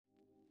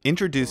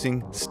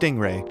Introducing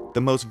Stingray, the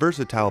most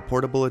versatile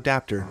portable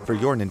adapter for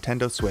your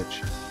Nintendo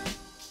Switch.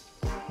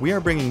 We are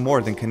bringing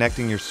more than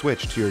connecting your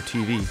Switch to your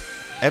TV.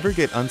 Ever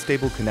get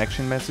unstable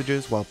connection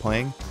messages while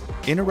playing?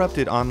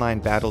 Interrupted online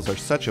battles are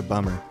such a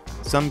bummer.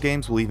 Some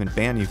games will even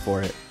ban you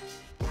for it.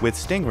 With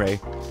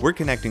Stingray, we're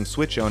connecting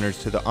Switch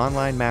owners to the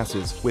online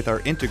masses with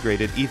our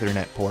integrated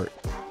Ethernet port.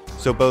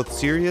 So both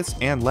serious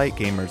and light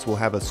gamers will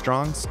have a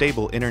strong,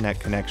 stable internet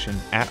connection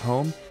at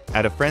home,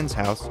 at a friend's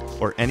house,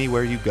 or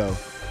anywhere you go.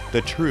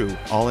 The true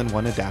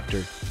all-in-one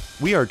adapter.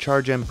 We are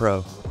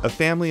CharJenPro, a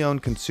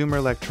family-owned consumer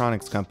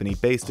electronics company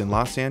based in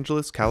Los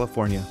Angeles,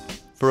 California.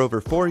 For over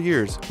 4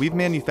 years, we've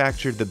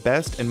manufactured the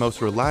best and most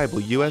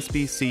reliable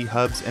USB-C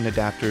hubs and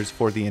adapters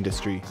for the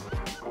industry.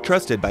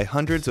 Trusted by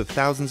hundreds of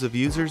thousands of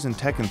users and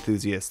tech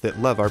enthusiasts that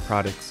love our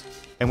products.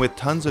 And with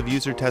tons of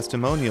user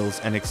testimonials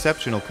and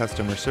exceptional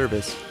customer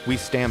service, we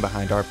stand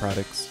behind our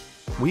products.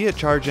 We at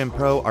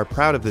CharJenPro are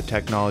proud of the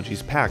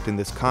technologies packed in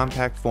this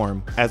compact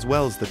form, as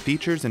well as the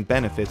features and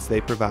benefits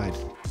they provide.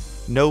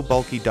 No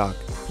bulky dock,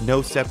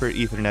 no separate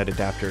Ethernet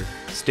adapter.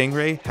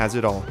 Stingray has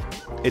it all.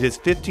 It is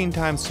 15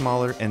 times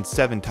smaller and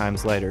 7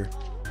 times lighter.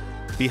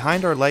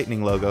 Behind our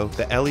lightning logo,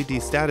 the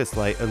LED status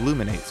light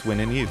illuminates when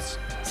in use.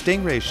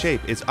 Stingray's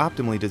shape is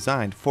optimally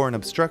designed for an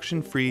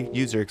obstruction-free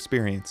user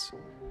experience.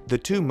 The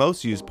two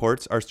most used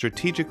ports are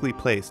strategically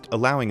placed,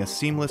 allowing a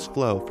seamless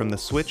flow from the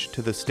Switch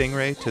to the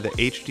Stingray to the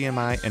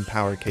HDMI and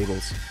power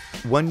cables.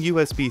 One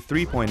USB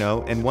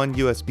 3.0 and one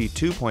USB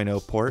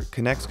 2.0 port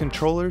connects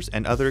controllers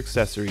and other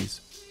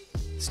accessories.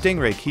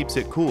 Stingray keeps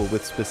it cool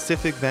with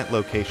specific vent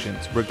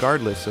locations,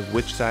 regardless of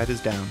which side is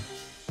down.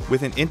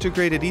 With an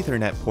integrated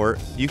Ethernet port,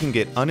 you can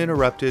get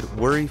uninterrupted,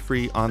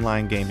 worry-free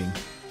online gaming,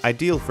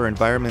 ideal for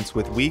environments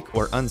with weak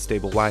or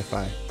unstable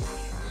Wi-Fi.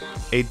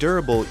 A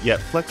durable yet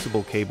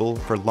flexible cable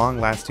for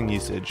long-lasting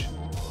usage.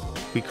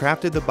 We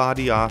crafted the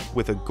body off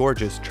with a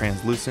gorgeous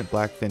translucent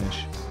black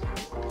finish.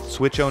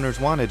 Switch owners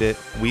wanted it,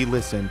 we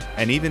listened,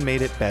 and even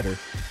made it better.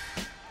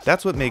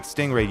 That's what makes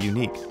Stingray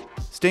unique.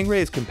 Stingray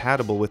is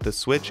compatible with the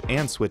Switch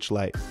and Switch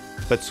Lite,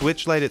 but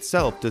Switch Lite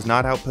itself does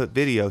not output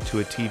video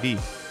to a TV.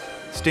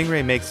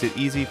 Stingray makes it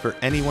easy for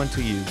anyone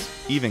to use,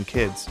 even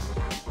kids.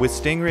 With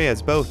Stingray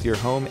as both your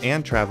home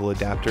and travel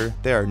adapter,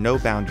 there are no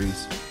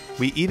boundaries.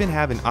 We even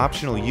have an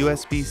optional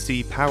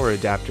USB-C power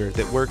adapter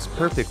that works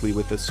perfectly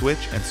with the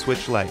Switch and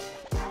Switch Lite.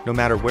 No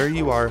matter where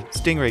you are,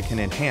 Stingray can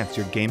enhance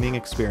your gaming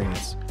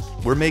experience.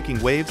 We're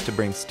making waves to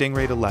bring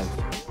Stingray to life.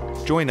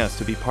 Join us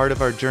to be part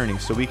of our journey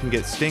so we can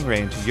get Stingray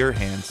into your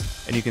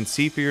hands and you can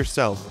see for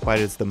yourself why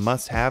it is the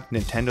must-have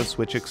Nintendo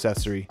Switch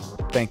accessory.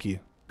 Thank you.